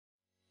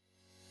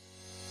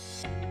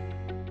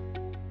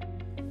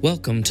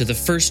Welcome to the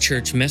First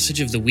Church Message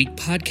of the Week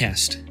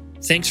podcast.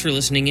 Thanks for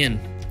listening in.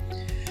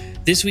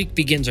 This week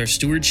begins our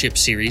stewardship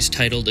series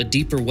titled A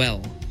Deeper Well.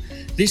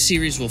 This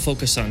series will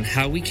focus on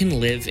how we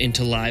can live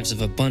into lives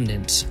of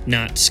abundance,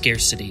 not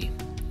scarcity.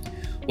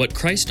 What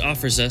Christ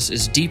offers us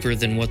is deeper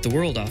than what the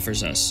world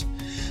offers us.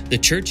 The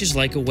church is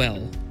like a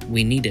well.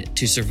 We need it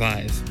to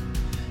survive.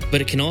 But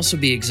it can also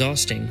be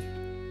exhausting.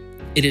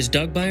 It is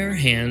dug by our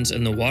hands,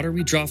 and the water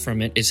we draw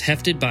from it is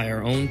hefted by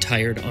our own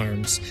tired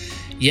arms.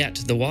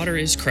 Yet the water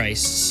is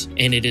Christ's,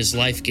 and it is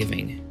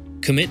life-giving.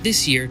 Commit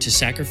this year to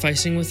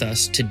sacrificing with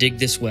us to dig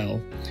this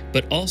well,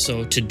 but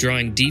also to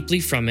drawing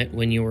deeply from it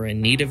when you are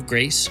in need of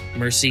grace,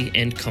 mercy,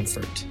 and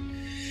comfort.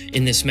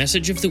 In this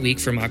message of the week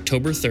from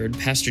October 3rd,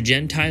 Pastor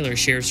Jen Tyler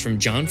shares from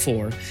John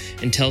 4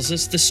 and tells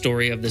us the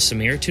story of the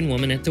Samaritan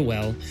woman at the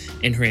well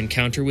and her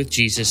encounter with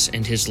Jesus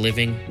and his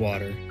living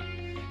water.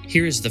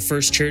 Here is the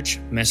First Church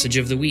Message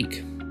of the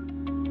Week.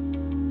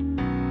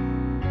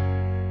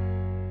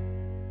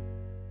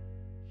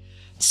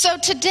 So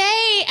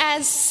today,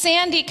 as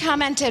Sandy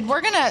commented,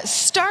 we're going to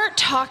start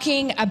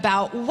talking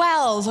about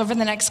wells over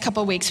the next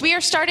couple weeks. We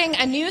are starting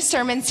a new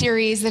sermon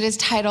series that is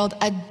titled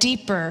A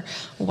Deeper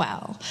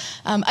Well.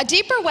 A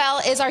Deeper Well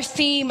is our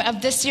theme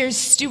of this year's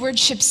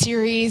stewardship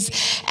series.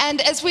 And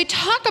as we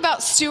talk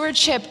about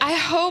stewardship, I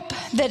hope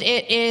that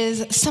it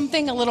is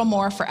something a little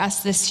more for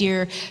us this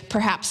year,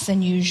 perhaps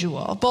than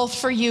usual, both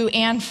for you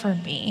and for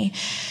me.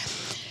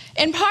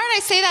 In part, I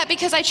say that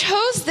because I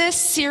chose this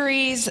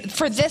series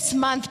for this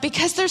month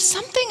because there's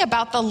something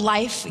about the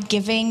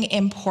life-giving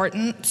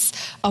importance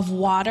of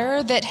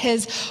water that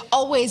has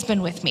always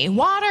been with me.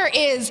 Water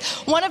is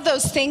one of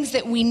those things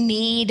that we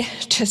need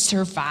to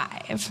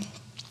survive.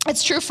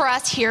 It's true for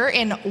us here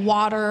in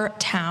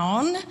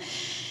Watertown,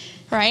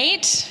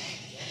 right?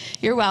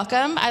 You're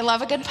welcome. I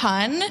love a good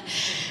pun.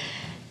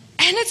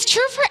 And it's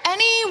true for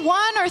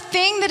anyone or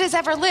thing that has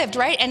ever lived,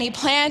 right? Any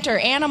plant or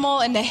animal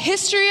in the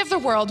history of the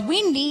world,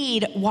 we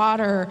need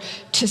water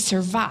to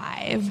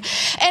survive.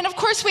 And of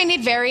course, we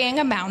need varying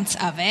amounts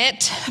of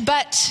it,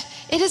 but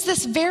it is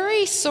this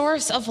very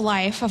source of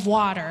life, of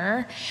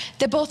water,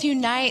 that both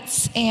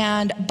unites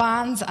and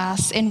bonds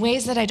us in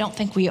ways that I don't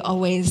think we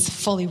always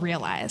fully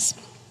realize.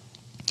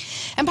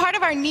 And part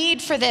of our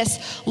need for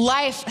this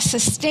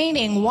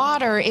life-sustaining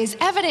water is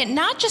evident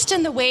not just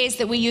in the ways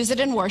that we use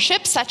it in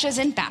worship, such as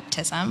in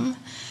baptism,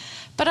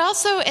 but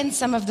also in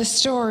some of the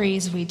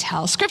stories we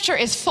tell. Scripture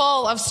is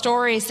full of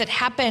stories that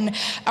happen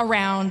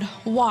around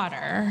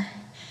water.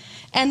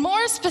 And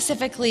more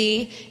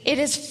specifically, it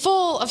is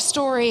full of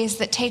stories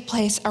that take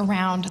place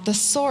around the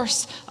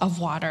source of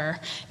water,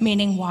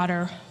 meaning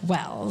water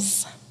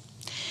wells.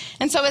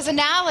 And so as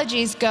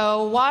analogies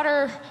go,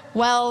 water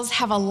wells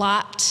have a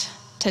lot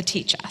to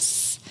teach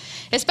us,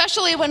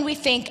 especially when we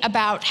think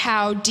about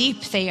how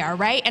deep they are,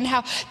 right? And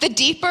how the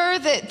deeper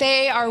that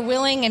they are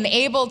willing and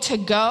able to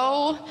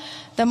go,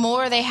 the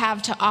more they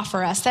have to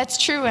offer us.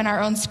 That's true in our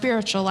own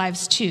spiritual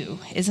lives too,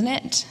 isn't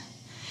it?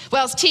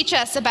 Wells teach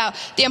us about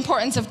the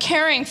importance of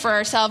caring for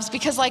ourselves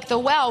because, like the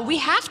well, we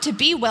have to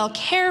be well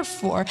cared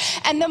for.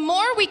 And the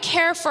more we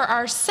care for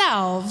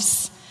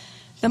ourselves,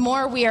 the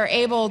more we are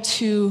able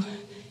to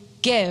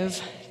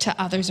give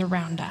to others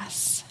around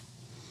us.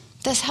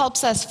 This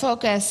helps us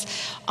focus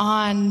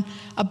on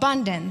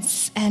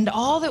abundance and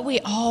all that we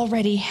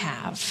already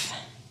have.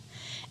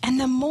 And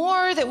the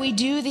more that we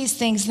do these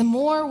things, the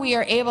more we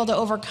are able to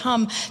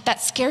overcome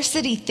that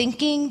scarcity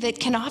thinking that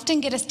can often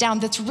get us down,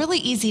 that's really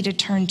easy to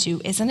turn to,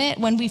 isn't it?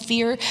 When we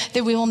fear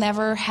that we will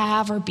never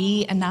have or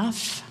be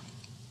enough.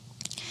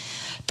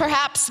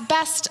 Perhaps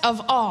best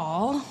of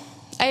all,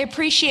 I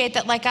appreciate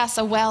that, like us,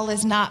 a well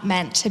is not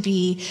meant to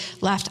be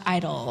left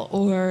idle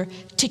or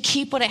to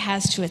keep what it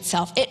has to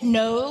itself. It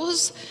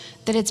knows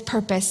that its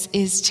purpose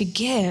is to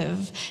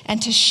give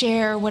and to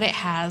share what it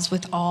has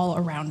with all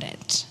around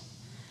it.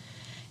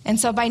 And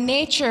so by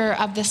nature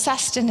of the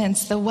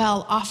sustenance the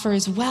well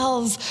offers,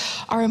 wells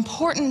are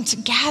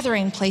important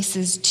gathering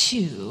places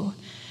too.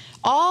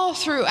 All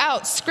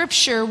throughout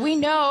Scripture, we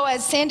know,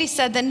 as Sandy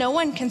said, that no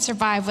one can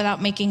survive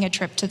without making a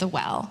trip to the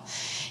well.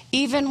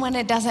 Even when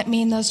it doesn't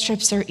mean those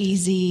trips are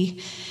easy,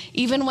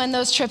 even when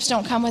those trips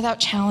don't come without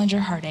challenge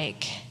or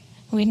heartache,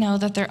 we know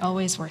that they're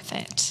always worth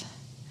it.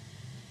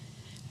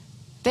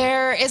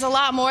 There is a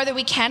lot more that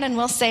we can and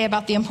will say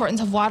about the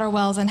importance of water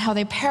wells and how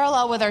they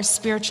parallel with our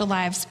spiritual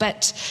lives,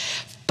 but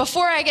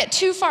before I get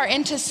too far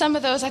into some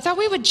of those, I thought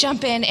we would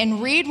jump in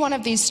and read one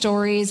of these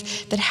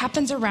stories that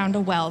happens around a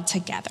well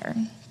together.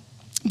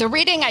 The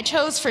reading I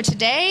chose for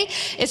today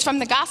is from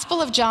the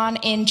Gospel of John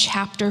in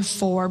chapter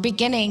 4,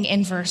 beginning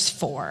in verse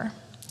 4.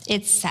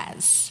 It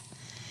says,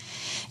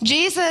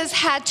 Jesus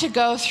had to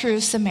go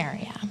through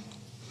Samaria.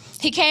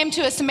 He came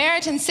to a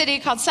Samaritan city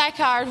called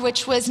Sychar,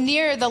 which was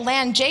near the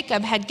land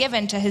Jacob had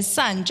given to his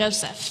son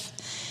Joseph.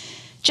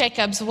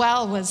 Jacob's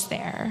well was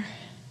there.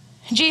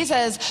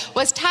 Jesus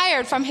was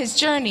tired from his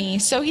journey,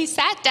 so he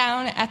sat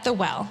down at the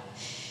well.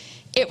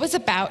 It was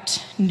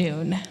about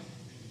noon.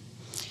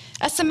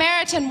 A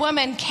Samaritan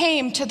woman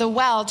came to the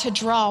well to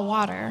draw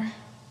water.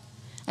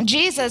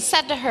 Jesus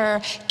said to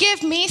her,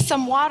 "Give me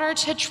some water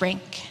to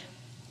drink."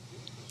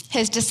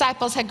 His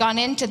disciples had gone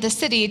into the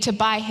city to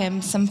buy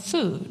him some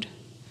food.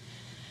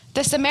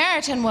 The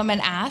Samaritan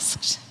woman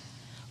asked,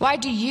 "Why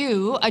do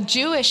you, a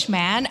Jewish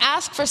man,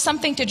 ask for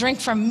something to drink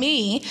from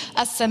me,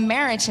 a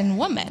Samaritan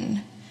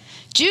woman?"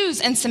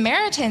 Jews and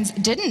Samaritans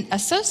didn't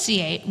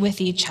associate with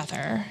each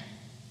other.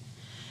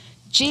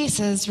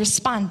 Jesus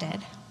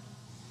responded,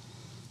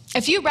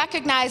 "If you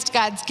recognized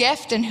God's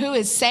gift and who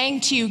is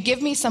saying to you,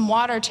 'Give me some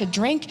water to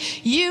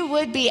drink,' you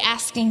would be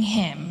asking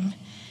him,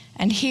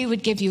 and he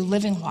would give you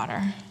living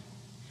water."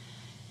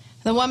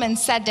 The woman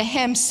said to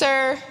him,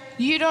 "Sir,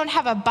 you don't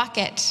have a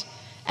bucket,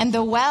 and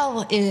the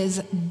well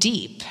is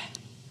deep.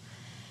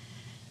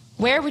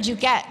 Where would you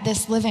get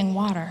this living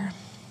water?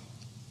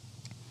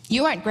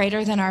 You aren't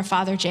greater than our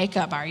father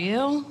Jacob, are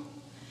you?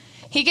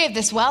 He gave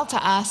this well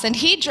to us, and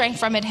he drank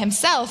from it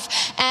himself,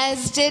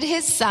 as did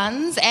his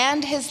sons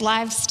and his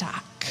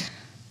livestock."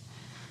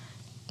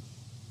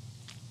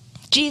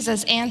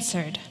 Jesus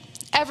answered,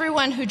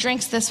 "Everyone who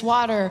drinks this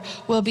water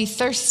will be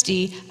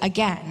thirsty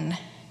again.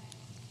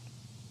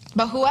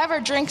 But whoever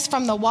drinks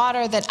from the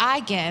water that I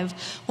give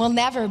will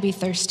never be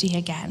thirsty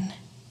again.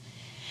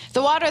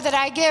 The water that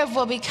I give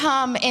will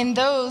become in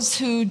those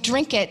who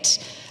drink it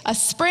a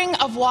spring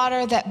of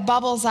water that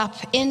bubbles up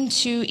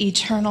into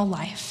eternal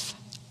life."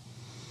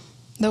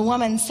 The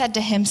woman said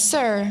to him,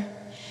 "Sir,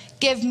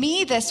 give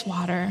me this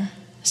water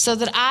so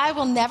that I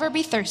will never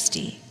be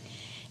thirsty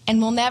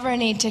and will never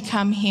need to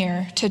come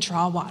here to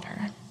draw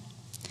water."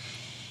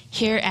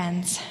 Here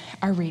ends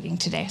our reading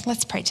today.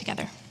 Let's pray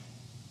together.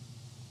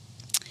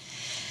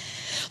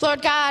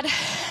 Lord God,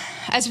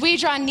 as we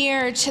draw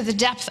near to the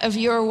depth of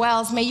your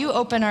wells, may you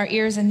open our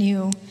ears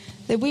anew,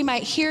 that we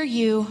might hear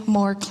you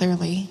more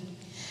clearly.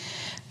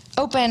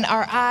 Open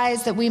our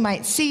eyes that we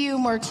might see you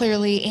more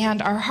clearly, and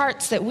our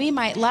hearts that we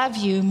might love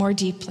you more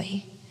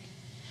deeply.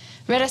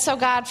 Rid us, O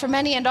God, from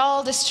any and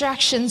all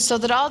distractions, so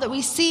that all that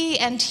we see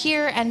and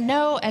hear and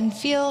know and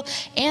feel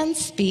and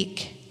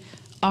speak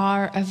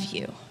are of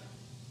you.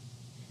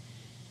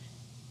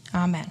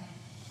 Amen.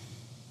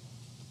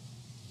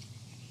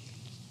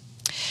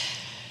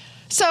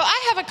 So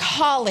I have a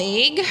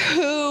colleague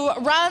who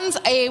runs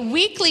a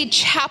weekly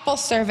chapel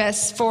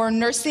service for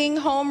nursing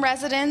home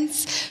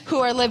residents who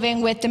are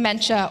living with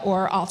dementia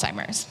or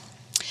Alzheimer's.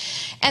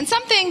 And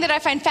something that I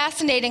find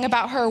fascinating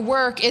about her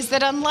work is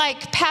that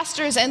unlike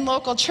pastors and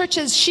local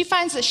churches, she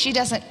finds that she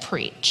doesn't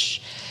preach.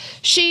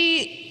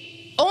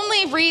 She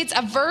only reads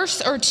a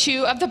verse or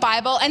two of the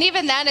Bible, and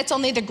even then it's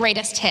only the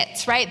greatest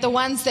hits, right? The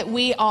ones that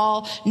we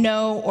all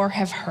know or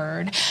have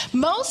heard.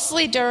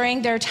 Mostly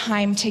during their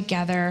time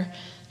together,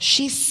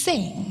 she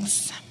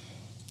sings,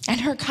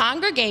 and her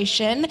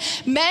congregation,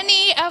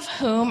 many of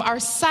whom are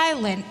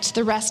silent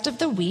the rest of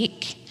the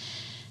week,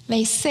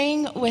 they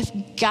sing with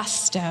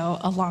gusto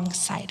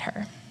alongside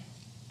her.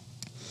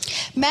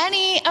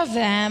 Many of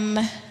them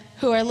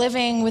who are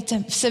living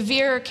with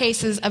severe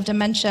cases of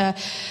dementia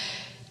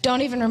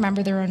don't even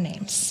remember their own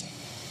names.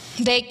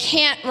 They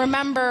can't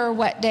remember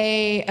what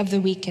day of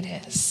the week it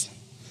is.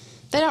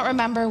 They don't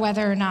remember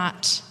whether or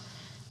not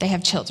they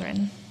have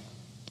children.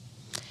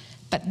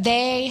 But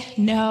they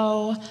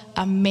know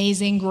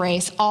Amazing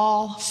Grace,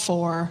 all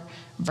 4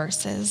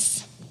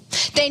 verses.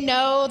 They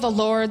know the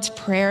Lord's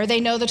Prayer.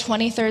 They know the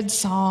 23rd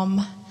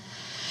Psalm.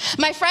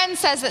 My friend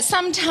says that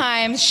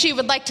sometimes she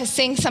would like to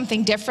sing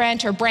something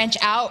different or branch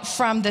out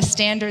from the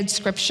standard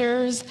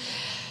scriptures,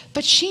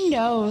 but she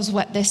knows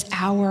what this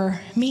hour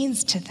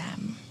means to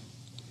them.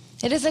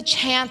 It is a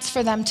chance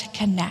for them to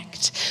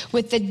connect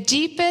with the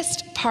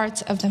deepest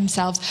parts of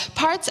themselves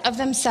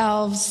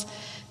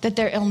that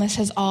their illness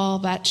has all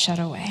but shut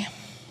away.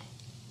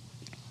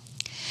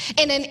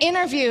 In an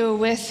interview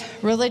with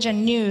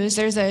Religion News,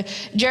 there's a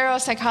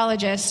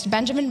geropsychologist,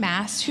 Benjamin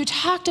Mast, who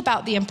talked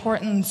about the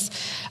importance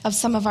of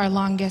some of our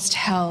longest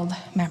held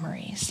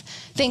memories.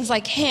 Things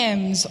like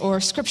hymns or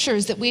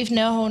scriptures that we've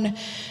known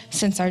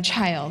since our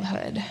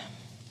childhood.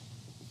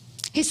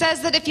 He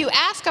says that if you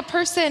ask a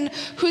person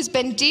who's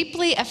been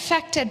deeply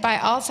affected by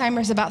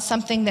Alzheimer's about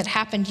something that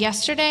happened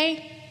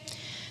yesterday,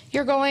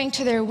 you're going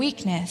to their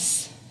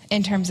weakness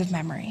in terms of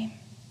memory.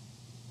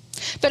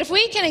 But if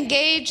we can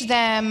engage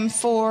them,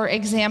 for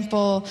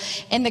example,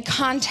 in the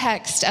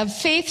context of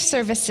faith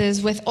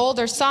services with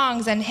older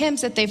songs and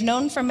hymns that they've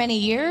known for many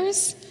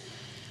years,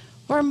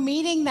 we're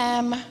meeting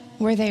them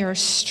where they are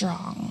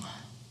strong.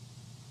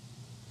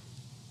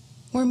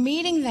 We're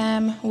meeting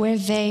them where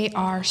they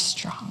are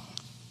strong.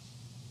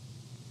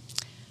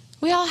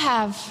 We all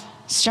have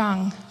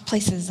strong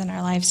places in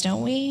our lives,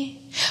 don't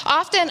we?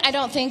 Often, I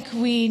don't think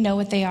we know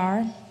what they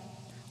are,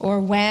 or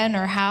when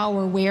or how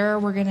or where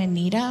we're going to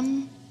need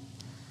them.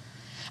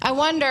 I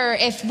wonder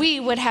if we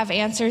would have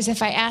answers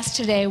if I asked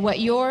today what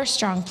your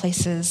strong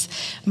places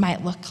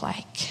might look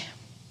like.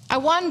 I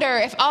wonder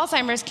if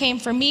Alzheimer's came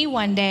for me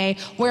one day,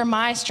 where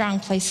my strong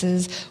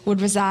places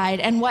would reside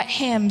and what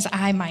hymns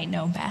I might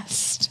know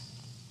best.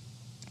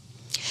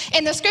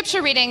 In the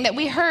scripture reading that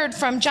we heard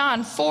from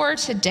John 4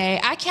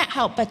 today, I can't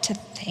help but to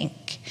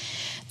think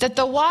that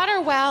the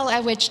water well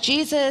at which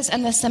Jesus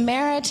and the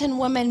Samaritan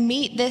woman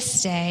meet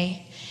this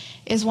day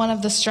is one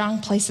of the strong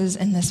places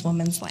in this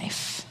woman's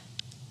life.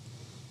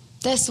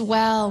 This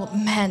well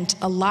meant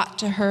a lot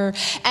to her,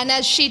 and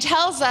as she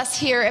tells us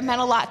here, it meant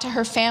a lot to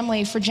her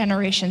family for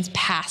generations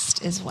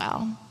past as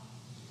well.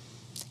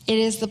 It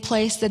is the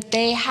place that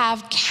they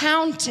have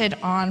counted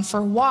on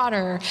for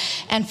water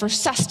and for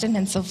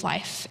sustenance of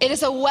life. It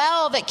is a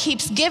well that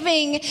keeps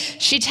giving,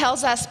 she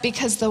tells us,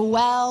 because the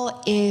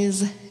well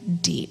is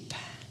deep.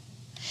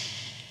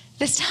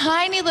 This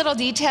tiny little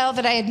detail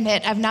that I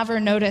admit I've never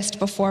noticed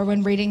before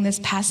when reading this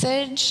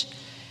passage,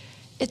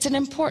 it's an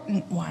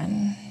important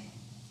one.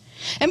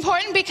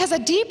 Important because a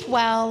deep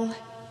well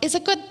is a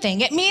good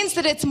thing. It means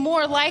that it's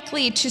more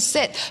likely to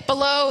sit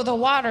below the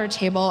water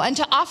table and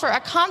to offer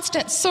a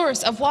constant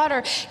source of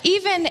water,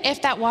 even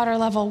if that water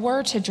level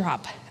were to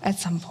drop at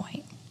some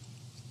point.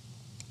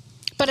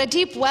 But a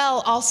deep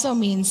well also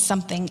means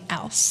something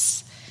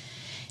else.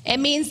 It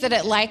means that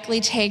it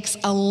likely takes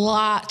a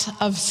lot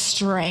of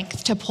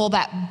strength to pull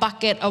that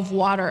bucket of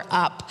water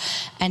up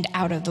and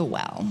out of the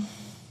well.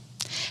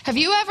 Have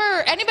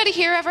anybody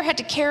here ever had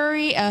to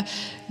carry a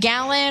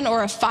gallon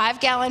or a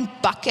 5-gallon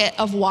bucket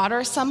of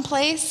water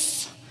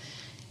someplace?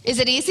 Is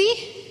it easy?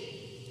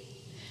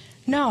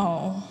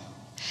 No.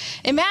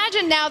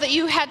 Imagine now that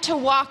you had to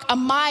walk a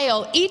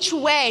mile each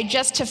way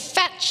just to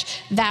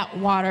fetch that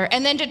water,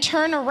 and then to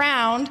turn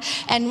around,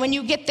 and when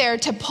you get there,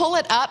 to pull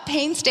it up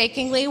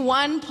painstakingly,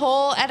 one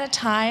pull at a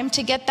time,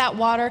 to get that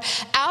water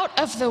out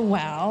of the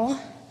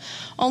well,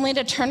 only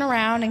to turn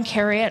around and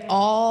carry it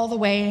all the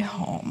way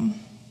home.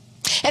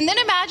 And then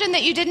imagine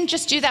that you didn't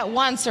just do that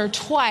once or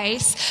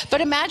twice, but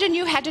imagine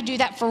you had to do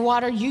that for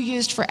water you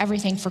used for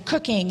everything, for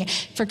cooking,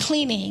 for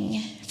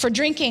cleaning, for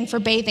drinking, for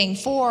bathing,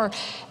 for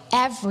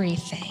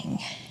everything.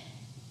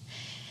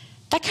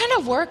 That kind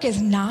of work is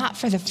not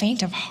for the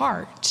faint of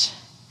heart.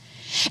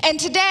 And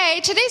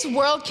today's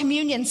World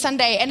Communion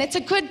Sunday, and it's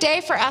a good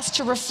day for us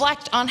to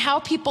reflect on how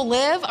people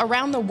live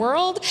around the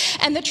world.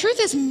 And the truth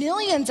is,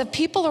 millions of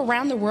people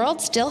around the world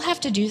still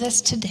have to do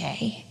this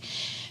today.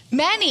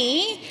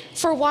 Many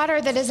for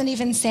water that isn't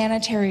even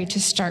sanitary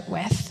to start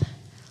with,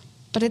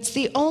 but it's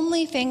the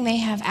only thing they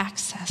have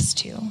access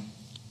to.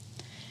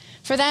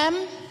 For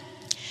them,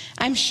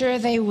 I'm sure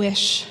they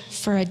wish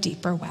for a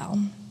deeper well,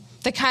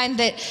 the kind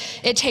that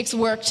it takes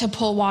work to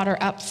pull water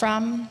up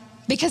from,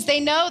 because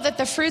they know that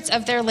the fruits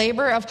of their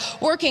labor of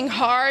working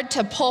hard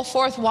to pull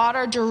forth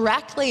water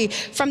directly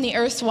from the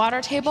earth's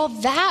water table,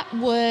 that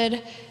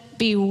would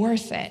be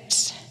worth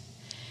it.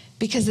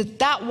 Because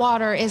that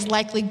water is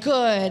likely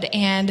good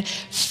and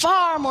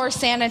far more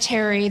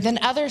sanitary than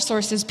other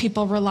sources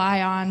people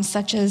rely on,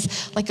 such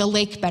as like a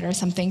lake bed or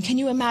something. Can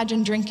you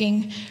imagine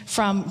drinking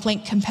from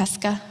Lake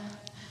Kempesca?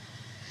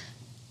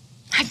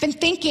 I've been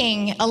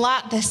thinking a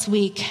lot this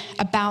week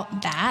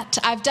about that.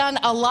 I've done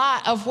a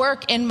lot of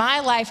work in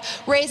my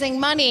life raising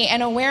money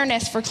and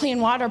awareness for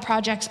clean water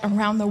projects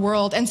around the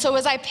world. And so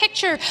as I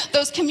picture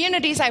those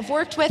communities I've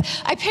worked with,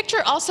 I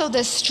picture also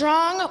this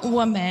strong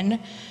woman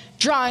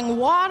drawing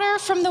water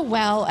from the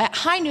well at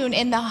high noon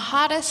in the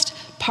hottest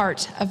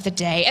part of the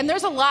day. And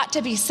there's a lot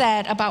to be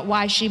said about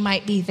why she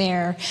might be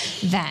there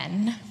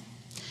then.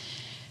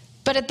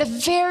 But at the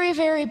very,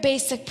 very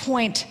basic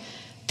point,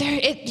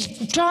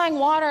 drawing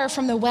water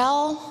from the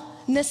well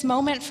in this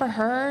moment for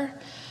her,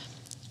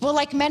 well,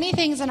 like many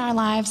things in our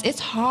lives,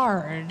 it's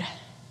hard.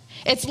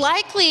 It's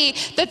likely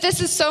that this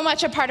is so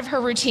much a part of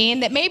her routine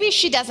that maybe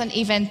she doesn't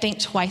even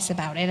think twice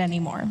about it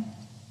anymore.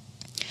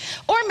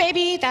 Or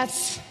maybe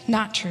that's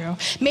not true.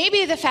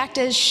 Maybe the fact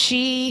is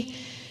she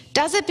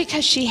does it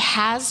because she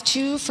has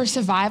to for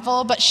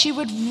survival, but she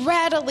would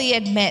readily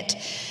admit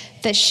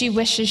that she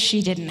wishes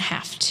she didn't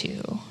have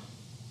to.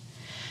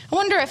 I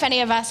wonder if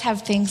any of us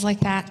have things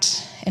like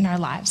that in our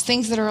lives,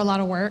 things that are a lot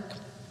of work,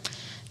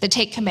 that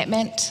take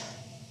commitment,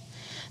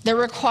 that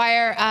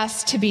require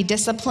us to be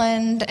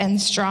disciplined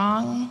and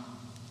strong,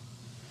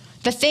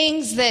 the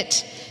things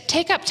that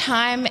take up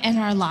time in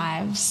our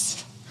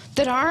lives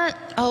that aren't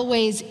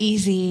always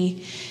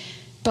easy,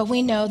 but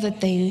we know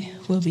that they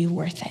will be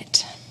worth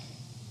it.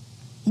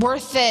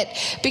 Worth it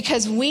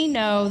because we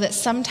know that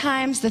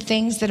sometimes the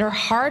things that are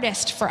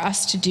hardest for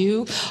us to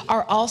do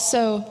are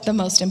also the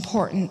most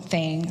important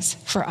things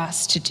for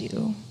us to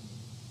do.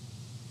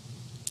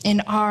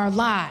 In our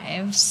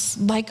lives,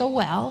 like a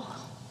well,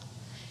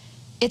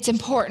 it's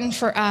important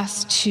for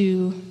us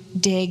to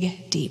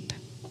dig deep,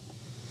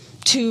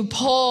 to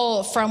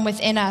pull from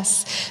within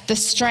us the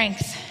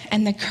strength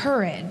and the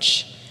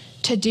courage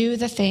to do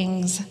the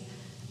things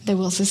that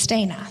will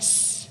sustain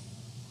us.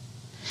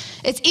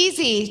 It's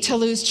easy to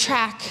lose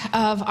track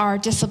of our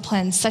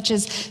disciplines, such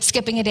as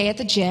skipping a day at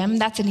the gym.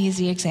 That's an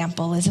easy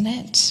example, isn't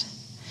it?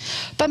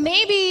 But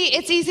maybe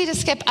it's easy to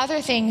skip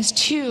other things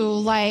too,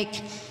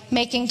 like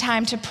making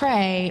time to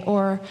pray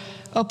or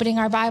opening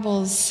our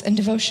Bibles and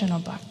devotional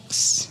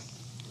books.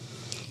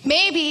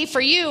 Maybe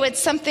for you,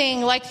 it's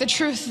something like the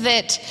truth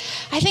that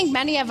I think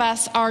many of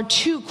us are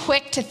too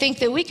quick to think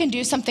that we can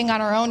do something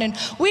on our own and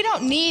we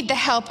don't need the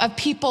help of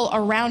people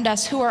around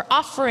us who are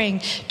offering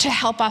to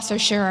help us or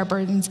share our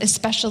burdens,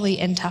 especially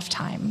in tough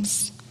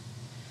times.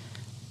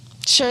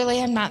 Surely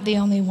I'm not the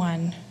only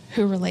one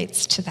who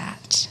relates to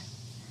that.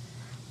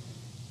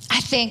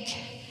 I think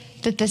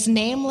that this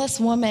nameless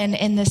woman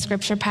in the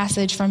scripture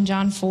passage from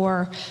John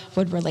 4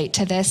 would relate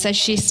to this as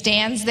she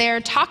stands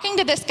there talking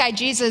to this guy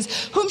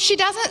Jesus, whom she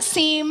doesn't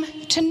seem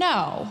to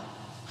know.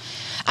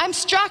 I'm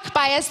struck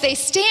by how as they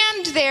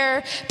stand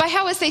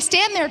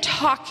there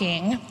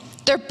talking,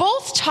 they're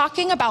both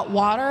talking about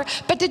water,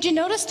 but did you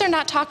notice they're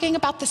not talking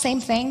about the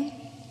same thing?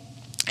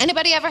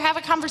 Anybody ever have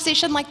a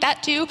conversation like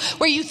that too,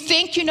 where you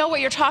think you know what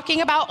you're talking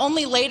about,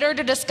 only later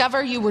to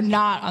discover you were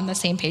not on the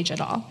same page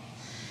at all,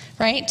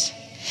 right?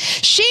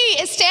 She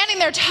is standing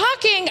there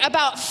talking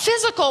about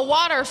physical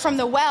water from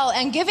the well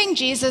and giving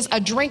Jesus a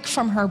drink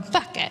from her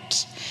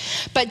bucket.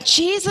 But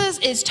Jesus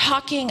is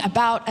talking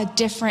about a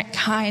different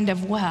kind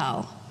of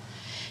well.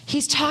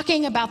 He's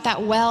talking about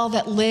that well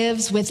that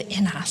lives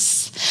within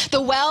us,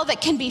 the well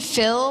that can be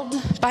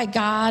filled by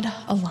God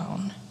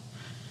alone,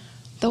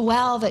 the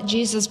well that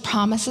Jesus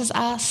promises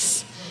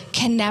us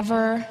can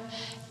never,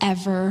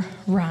 ever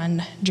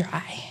run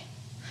dry.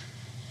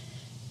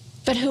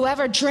 But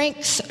whoever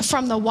drinks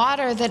from the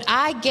water that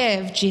I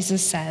give,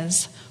 Jesus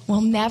says, will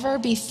never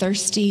be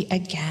thirsty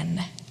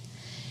again.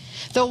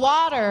 The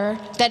water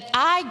that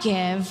I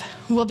give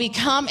will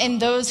become in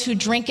those who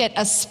drink it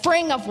a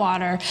spring of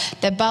water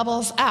that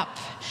bubbles up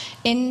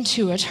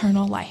into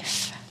eternal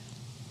life.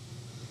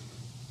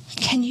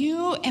 Can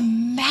you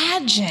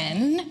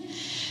imagine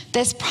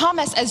this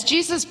promise as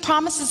Jesus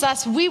promises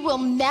us we will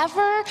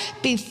never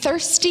be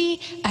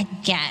thirsty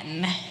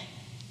again?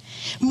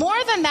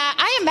 More than that,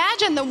 I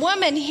imagine the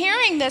woman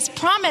hearing this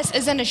promise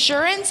is an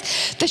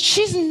assurance that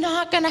she's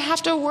not going to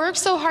have to work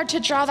so hard to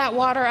draw that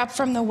water up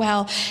from the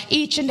well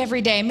each and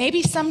every day,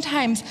 maybe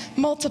sometimes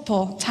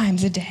multiple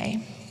times a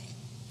day.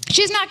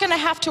 She's not going to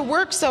have to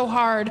work so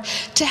hard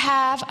to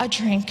have a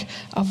drink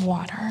of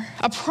water.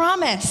 A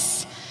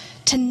promise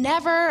to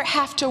never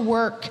have to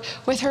work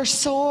with her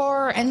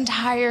sore and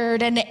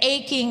tired and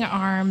aching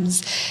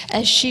arms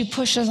as she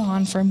pushes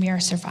on for mere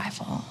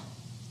survival.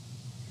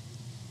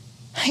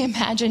 I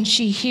imagine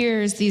she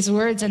hears these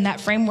words in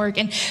that framework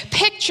and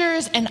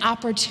pictures an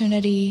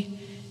opportunity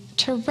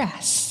to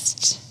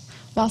rest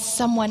while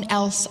someone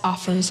else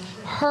offers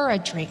her a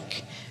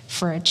drink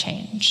for a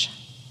change.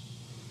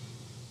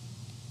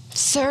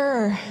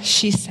 "Sir,"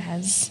 she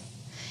says,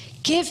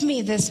 "give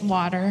me this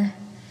water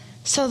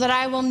so that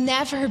I will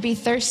never be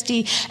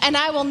thirsty and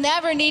I will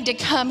never need to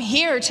come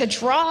here to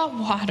draw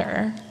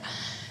water."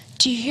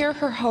 Do you hear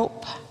her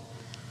hope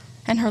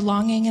and her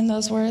longing in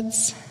those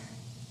words?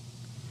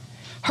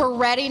 Her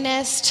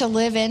readiness to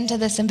live into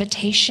this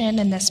invitation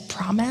and this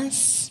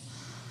promise.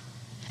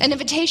 An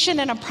invitation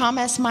and a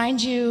promise,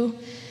 mind you,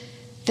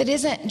 that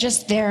isn't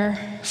just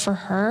there for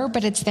her,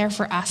 but it's there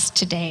for us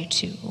today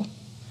too.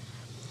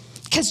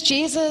 Because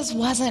Jesus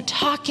wasn't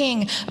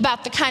talking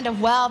about the kind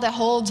of well that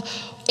holds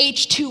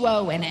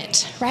H2O in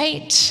it,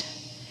 right?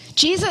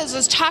 Jesus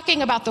is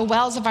talking about the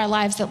wells of our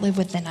lives that live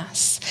within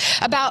us,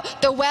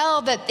 about the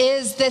well that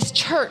is this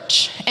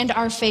church and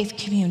our faith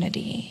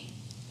community.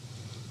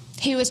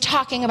 He was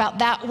talking about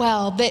that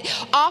well that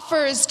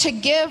offers to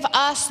give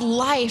us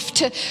life,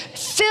 to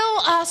fill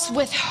us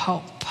with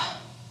hope,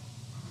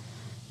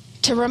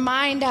 to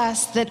remind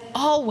us that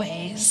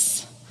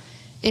always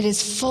it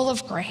is full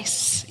of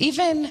grace,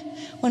 even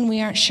when we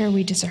aren't sure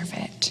we deserve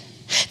it.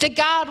 That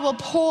God will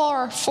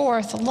pour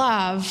forth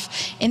love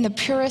in the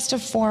purest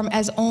of form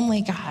as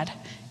only God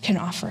can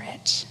offer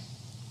it.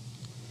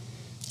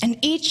 And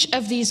each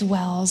of these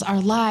wells, our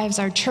lives,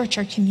 our church,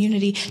 our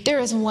community, there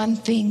is one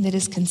thing that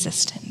is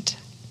consistent.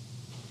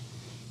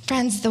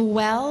 Friends, the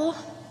well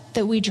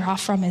that we draw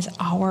from is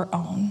our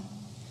own.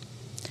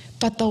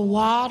 But the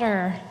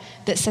water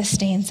that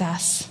sustains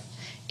us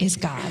is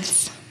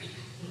God's.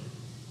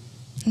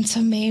 And so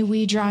may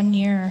we draw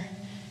near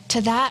to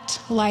that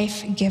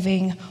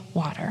life-giving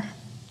water.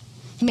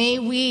 May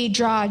we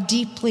draw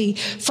deeply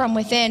from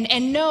within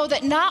and know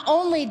that not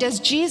only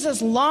does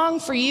Jesus long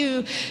for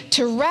you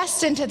to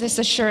rest into this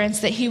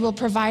assurance that he will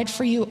provide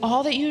for you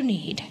all that you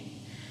need,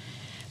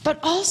 but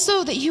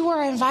also that you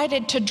are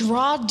invited to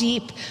draw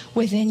deep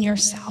within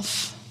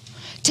yourself,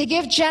 to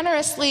give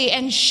generously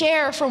and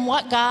share from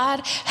what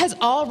God has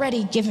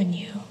already given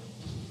you.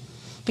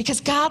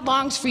 Because God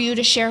longs for you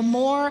to share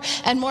more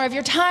and more of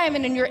your time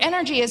and in your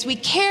energy as we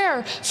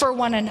care for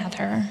one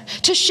another,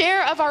 to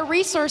share of our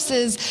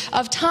resources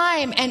of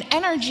time and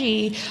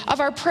energy,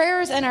 of our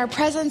prayers and our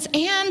presence,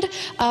 and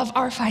of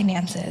our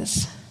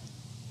finances.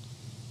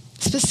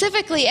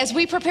 Specifically, as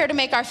we prepare to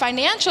make our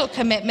financial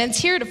commitments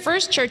here to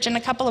First Church in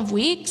a couple of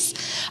weeks,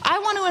 I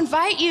want to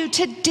invite you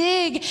to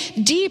dig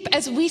deep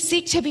as we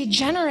seek to be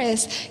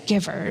generous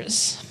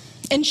givers,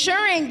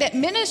 ensuring that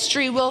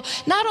ministry will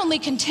not only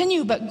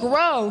continue but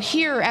grow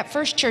here at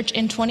First Church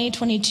in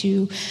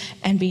 2022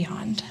 and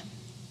beyond.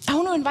 I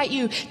want to to invite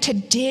you to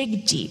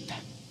dig deep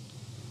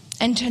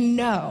and to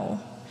know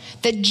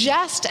that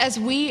just as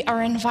we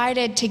are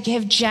invited to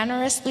give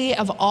generously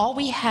of all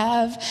we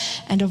have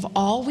and of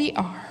all we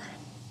are,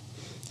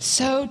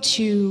 so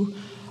too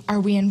are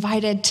we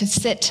invited to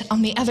sit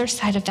on the other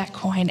side of that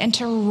coin and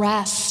to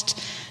rest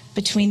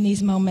between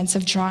these moments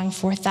of drawing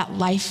forth that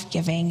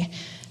life-giving,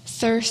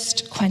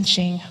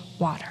 thirst-quenching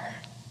water.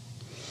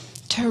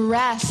 To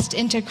rest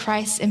into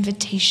Christ's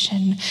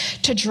invitation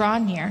to draw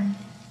near,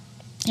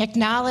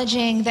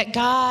 acknowledging that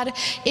God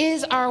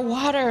is our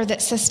water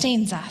that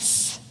sustains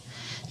us,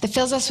 that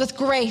fills us with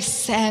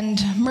grace and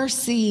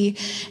mercy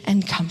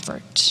and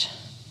comfort.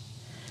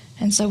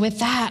 And so with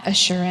that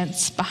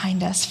assurance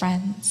behind us,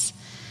 friends,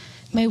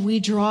 may we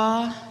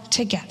draw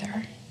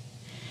together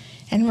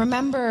and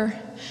remember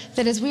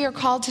that as we are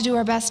called to do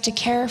our best to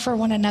care for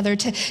one another,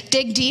 to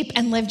dig deep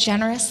and live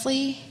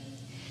generously,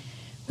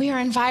 we are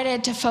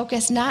invited to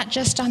focus not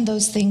just on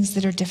those things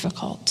that are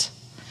difficult,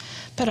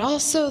 but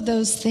also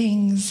those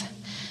things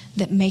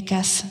that make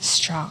us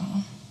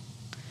strong.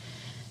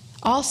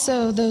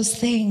 Also those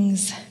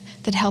things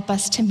that help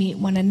us to meet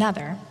one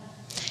another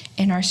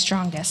in our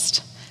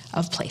strongest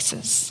of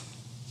places.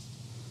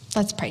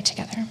 Let's pray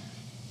together.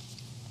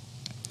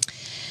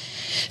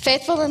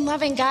 Faithful and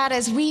loving God,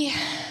 as we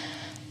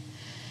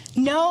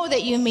know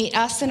that you meet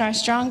us in our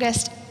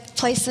strongest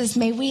places,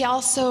 may we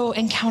also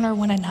encounter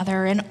one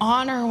another and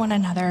honor one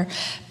another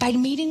by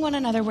meeting one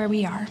another where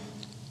we are,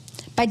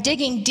 by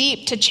digging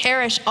deep to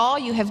cherish all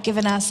you have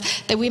given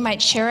us, that we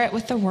might share it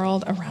with the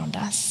world around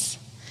us.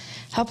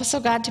 Help us, O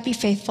God, to be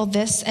faithful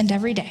this and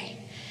every day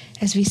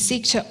as we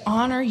seek to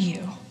honor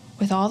you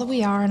with all that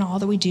we are and all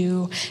that we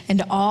do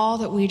and all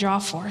that we draw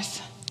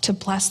forth to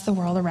bless the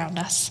world around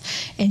us.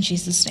 In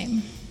Jesus'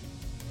 name,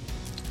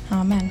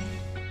 amen.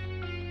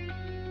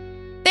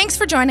 Thanks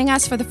for joining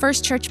us for the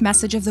First Church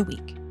Message of the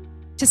Week.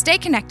 To stay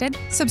connected,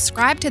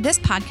 subscribe to this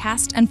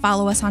podcast and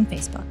follow us on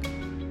Facebook.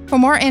 For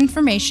more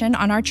information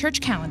on our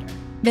church calendar,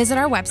 visit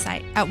our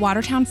website at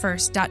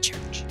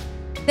watertownfirst.church.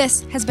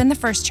 This has been the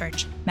First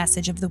Church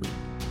Message of the Week.